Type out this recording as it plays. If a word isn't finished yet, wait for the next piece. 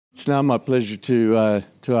It's now my pleasure to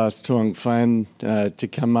ask Tuong Phan to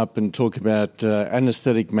come up and talk about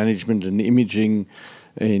anaesthetic management and imaging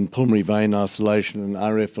in pulmonary vein isolation and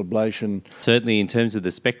RF ablation. Certainly in terms of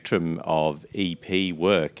the spectrum of EP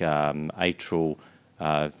work, atrial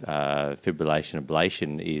fibrillation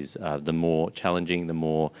ablation is the more challenging, the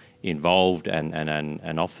more involved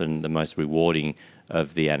and often the most rewarding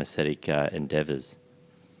of the anaesthetic endeavours.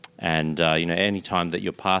 And any time that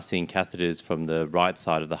you're passing catheters from the right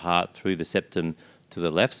side of the heart through the septum to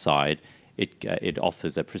the left side, it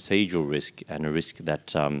offers a procedural risk and a risk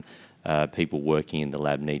that people working in the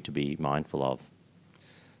lab need to be mindful of.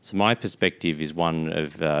 So my perspective is one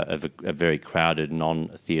of a very crowded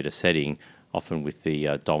non-theatre setting, often with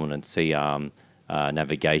the dominant C-arm,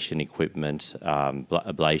 navigation equipment,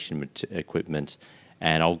 ablation equipment,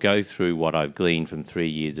 and I'll go through what I've gleaned from 3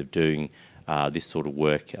 years of doing this sort of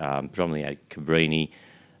work, predominantly at Cabrini,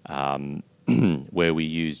 where we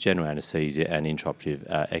use general anaesthesia and intraoperative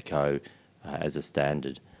echo as a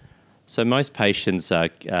standard. So most patients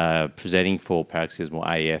presenting for paroxysmal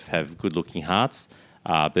AF have good-looking hearts,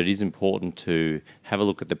 but it is important to have a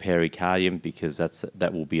look at the pericardium because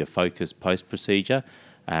that will be a focus post-procedure,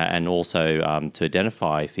 and also to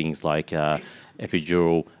identify things like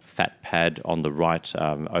epidural fat pad on the right,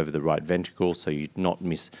 over the right ventricle, so you're not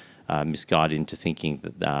misguided into thinking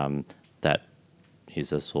that that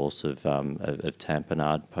is a source of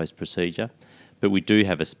tamponade post-procedure. But we do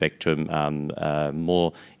have a spectrum,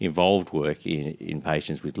 more involved work in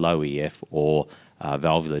patients with low EF or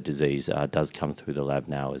valvular disease does come through the lab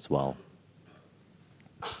now as well.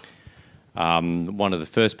 One of the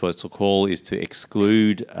first points of call is to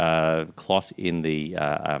exclude clot in the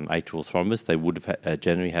atrial thrombus. They would have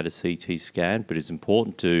generally had a CT scan, but it's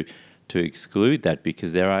important to exclude that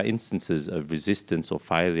because there are instances of resistance or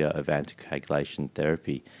failure of anticoagulation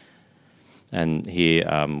therapy. And here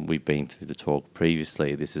we've been through the talk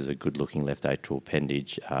previously. This is a good-looking left atrial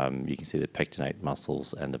appendage. You can see the pectinate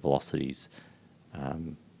muscles and the velocities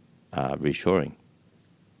reassuring.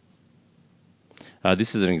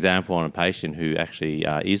 This is an example on a patient who actually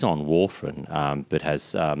is on warfarin but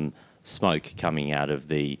has smoke coming out of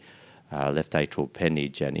the left atrial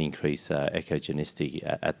appendage and increased echogenicity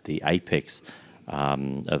at the apex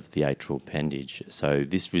of the atrial appendage. So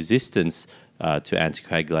this resistance to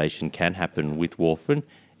anticoagulation can happen with warfarin.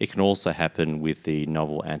 It can also happen with the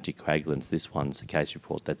novel anticoagulants. This one's a case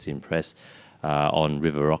report that's in press on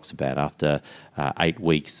Rivaroxaban after 8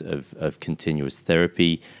 weeks of continuous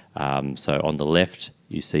therapy. So on the left,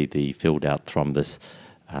 you see the filled out thrombus,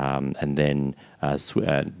 and then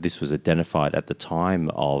this was identified at the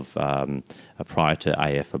time of prior to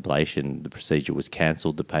AF ablation. The procedure was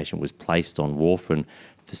cancelled. The patient was placed on warfarin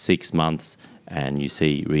for 6 months, and you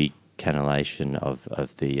see recanalation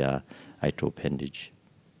of the atrial appendage.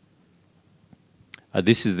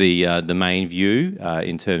 This is the main view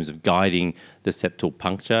in terms of guiding the septal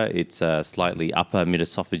puncture. It's slightly upper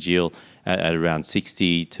mid-esophageal at around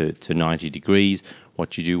 60 to 90 degrees.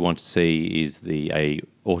 What you do want to see is the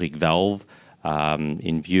aortic valve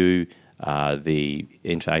in view, the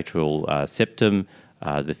intraatrial septum,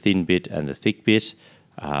 the thin bit and the thick bit,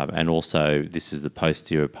 and also this is the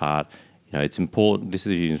posterior part. It's important. This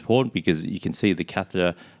is important because you can see the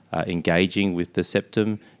catheter engaging with the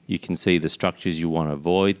septum. You can see the structures you want to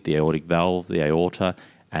avoid: the aortic valve, the aorta,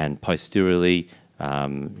 and posteriorly,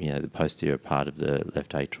 the posterior part of the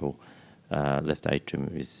left atrium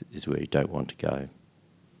is where you don't want to go.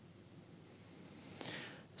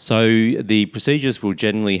 So the procedures will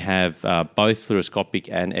generally have both fluoroscopic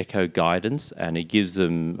and echo guidance, and it gives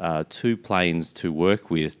them 2 planes to work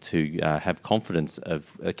with to have confidence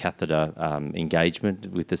of a catheter engagement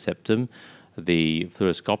with the septum. The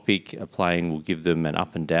fluoroscopic plane will give them an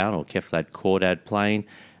up and down or Keflad-Chordad plane,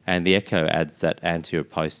 and the echo adds that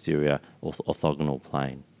anterior-posterior orthogonal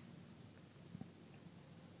plane.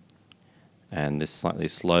 And this slightly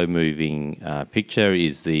slow-moving picture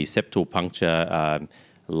is the septal puncture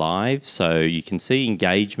live. So you can see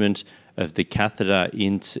engagement of the catheter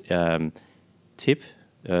tip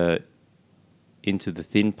into the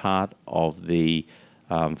thin part of the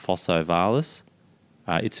fossa ovalis.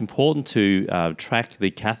 It's important to track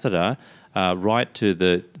the catheter right to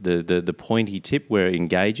the pointy tip where it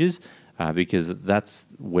engages, because that's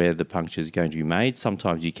where the puncture is going to be made.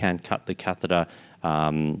 Sometimes you can cut the catheter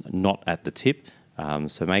not at the tip,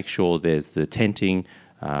 so make sure there's the tenting,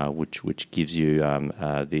 which gives you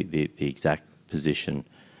the exact position.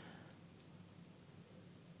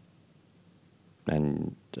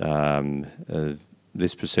 And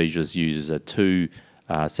this procedure uses a 2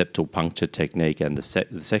 septal puncture technique, and the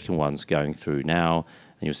second one's going through now,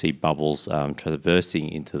 and you'll see bubbles traversing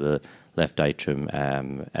into the left atrium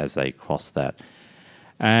as they cross that.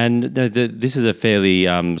 And this is a fairly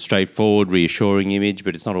straightforward, reassuring image,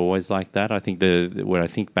 but it's not always like that. I think when I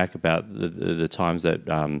think back about the times that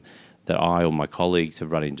that I or my colleagues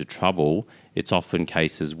have run into trouble, it's often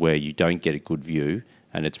cases where you don't get a good view,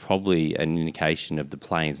 and it's probably an indication of the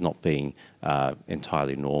planes not being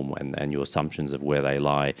entirely normal, and your assumptions of where they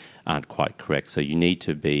lie aren't quite correct. So you need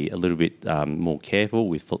to be a little bit more careful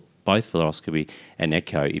with both fluoroscopy and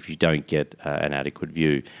echo if you don't get an adequate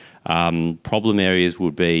view. Problem areas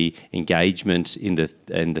would be engagement in the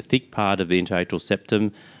thick part of the intra-atrial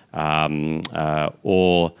septum,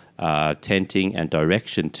 or tenting and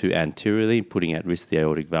direction to anteriorly, putting at risk the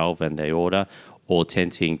aortic valve and the aorta, or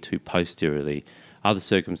tenting to posteriorly. Other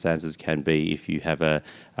circumstances can be if you have a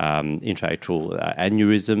intra-atrial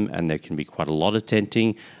aneurysm and there can be quite a lot of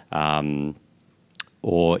tenting,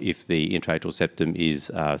 or if the intra-atrial septum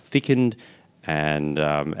is thickened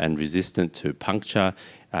and resistant to puncture.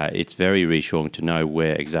 It's very reassuring to know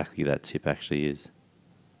where exactly that tip actually is.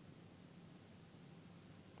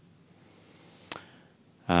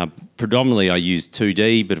 Predominantly I use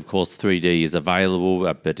 2D, but of course 3D is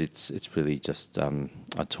available, but it's really just a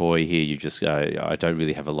toy here. You just I don't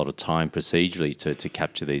really have a lot of time procedurally to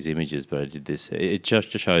capture these images, but I did this. It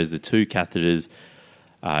just shows the two catheters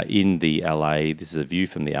in the LA. This is a view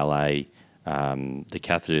from the LA. The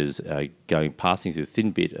catheters passing through a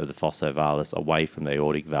thin bit of the fossa ovalis away from the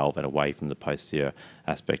aortic valve and away from the posterior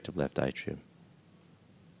aspect of left atrium.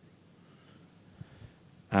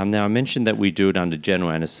 Now, I mentioned that we do it under general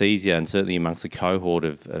anaesthesia, and certainly amongst the cohort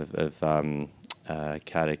of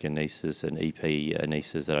cardiac anaesthetists and EP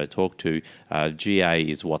anaesthetists that I talk to, GA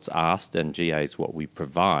is what's asked and GA is what we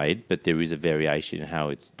provide, but there is a variation in how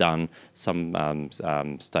it's done. Some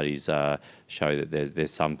studies show that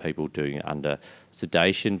there's some people doing it under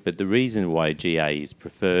sedation, but the reason why GA is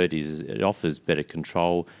preferred is it offers better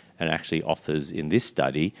control and actually offers, in this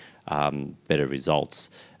study, better results.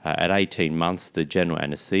 At 18 months, the general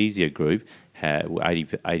anaesthesia group had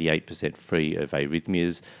 88% free of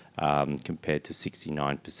arrhythmias compared to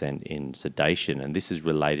 69% in sedation. And this is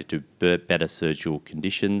related to better surgical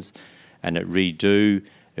conditions. And at redo,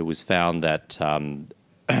 it was found that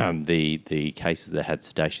the cases that had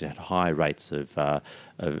sedation had high rates of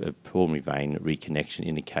pulmonary vein reconnection,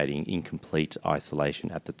 indicating incomplete isolation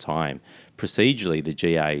at the time. Procedurally, the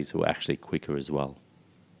GAs were actually quicker as well.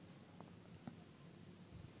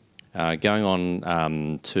 Going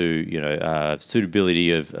on to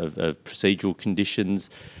suitability of procedural conditions.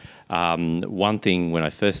 One thing when I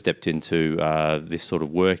first stepped into this sort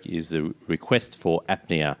of work is the request for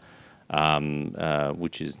apnea,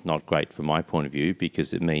 which is not great from my point of view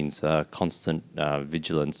because it means constant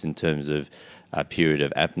vigilance in terms of a period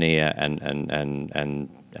of apnea and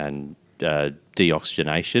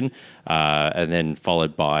deoxygenation, and then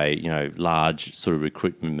followed by large sort of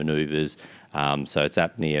recruitment manoeuvres. So it's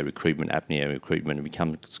apnea, recruitment. It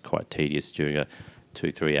becomes quite tedious during a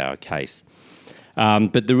 2-3 hour case.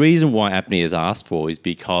 But the reason why apnea is asked for is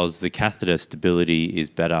because the catheter stability is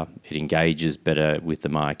better, it engages better with the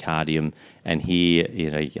myocardium, and here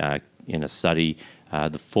in a study,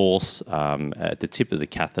 the force at the tip of the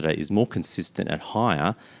catheter is more consistent and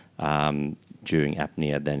higher during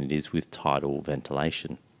apnea than it is with tidal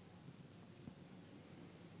ventilation.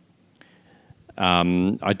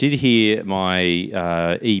 I did hear my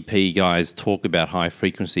EP guys talk about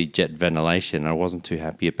high-frequency jet ventilation. I wasn't too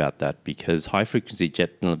happy about that because high-frequency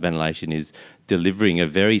jet ventilation is delivering a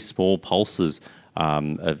very small pulses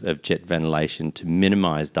of jet ventilation to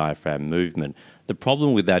minimise diaphragm movement. The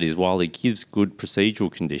problem with that is while it gives good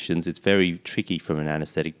procedural conditions, it's very tricky from an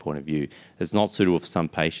anaesthetic point of view. It's not suitable for some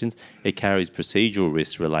patients. It carries procedural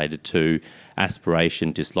risks related to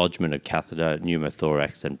aspiration, dislodgement of catheter,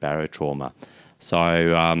 pneumothorax and barotrauma.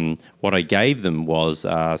 So what I gave them was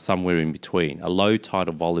somewhere in between, a low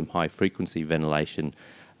tidal volume, high frequency ventilation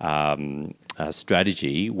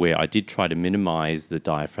strategy where I did try to minimise the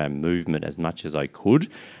diaphragm movement as much as I could.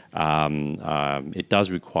 It does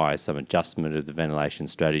require some adjustment of the ventilation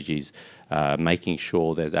strategies, making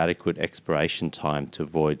sure there's adequate expiration time to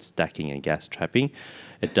avoid stacking and gas trapping.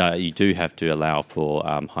 You do have to allow for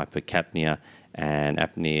hypercapnia, and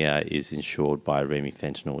apnea is ensured by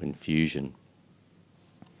remifentanil infusion.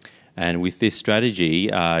 And with this strategy,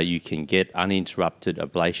 you can get uninterrupted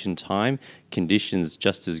ablation time, conditions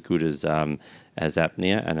just as good as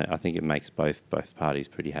apnea, and I think it makes both parties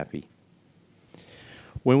pretty happy.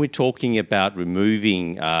 When we're talking about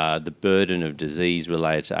removing the burden of disease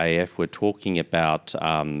related to AF, we're talking about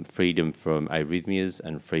freedom from arrhythmias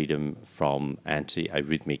and freedom from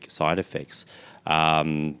anti-arrhythmic side effects.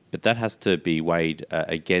 But that has to be weighed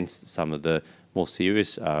against some of the more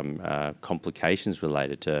serious complications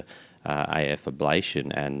related to AF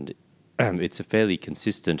ablation, and it's fairly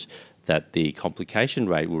consistent that the complication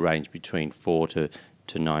rate will range between 4 to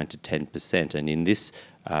 9 to 10%. And in this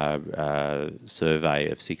survey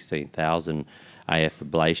of 16,000 AF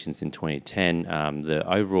ablations in 2010, the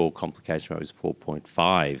overall complication rate was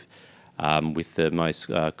 4.5, with the most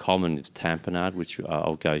common is tamponade, which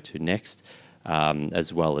I'll go to next,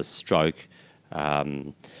 as well as stroke.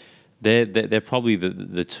 They're probably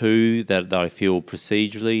the two that I feel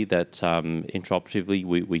procedurally that intraoperatively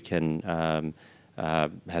we can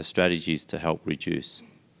have strategies to help reduce.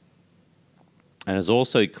 And it's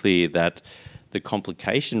also clear that the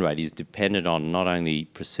complication rate is dependent on not only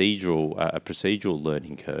procedural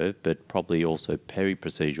learning curve, but probably also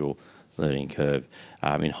peri-procedural learning curve.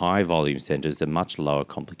 In high volume centres, there are much lower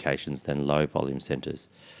complications than low volume centres.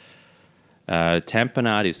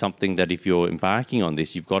 Tamponade is something that if you're embarking on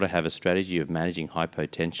this, you've got to have a strategy of managing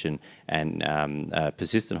hypotension and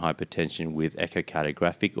persistent hypertension with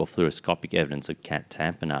echocardiographic or fluoroscopic evidence of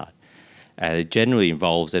tamponade. It generally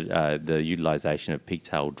involves the utilisation of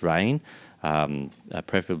pigtail drain,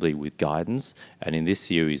 preferably with guidance. And in this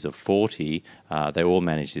series of 40, they all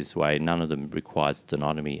managed this way. None of them required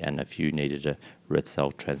sternotomy, and a few needed a red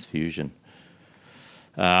cell transfusion.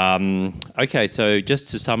 Okay, so just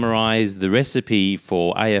to summarise, the recipe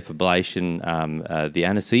for AF ablation, the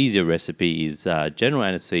anaesthesia recipe is general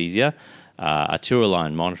anaesthesia, arterial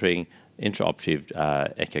line monitoring, intraoperative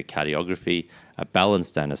echocardiography, a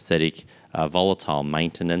balanced anaesthetic, volatile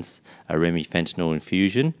maintenance, a remifentanil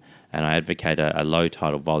infusion, and I advocate a low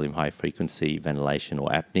tidal volume, high frequency ventilation or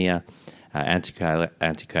apnea.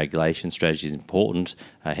 Anticoagulation strategy is important,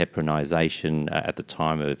 heparinization at the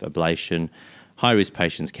time of ablation. High-risk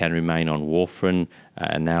patients can remain on warfarin,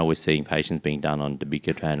 and now we're seeing patients being done on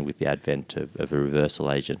dabigatran with the advent of a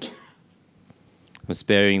reversal agent. I'm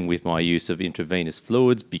sparing with my use of intravenous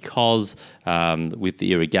fluids because with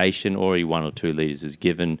the irrigation, already 1 or 2 litres is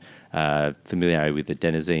given. Familiarity with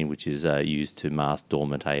adenosine, which is used to mask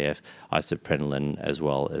dormant AF, isoprenaline, as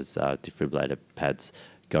well as defibrillator pads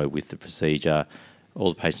go with the procedure.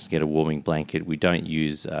 All the patients get a warming blanket. We don't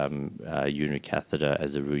use urinary catheter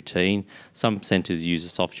as a routine. Some centres use a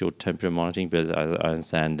soft jaw temperature monitoring, but I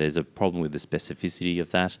understand there's a problem with the specificity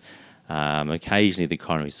of that. Occasionally, the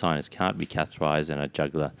coronary sinus can't be catheterised, and a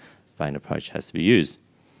jugular vein approach has to be used.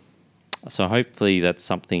 So hopefully that's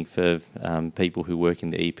something for people who work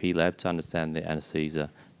in the EP lab to understand the anaesthesia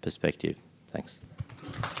perspective. Thanks.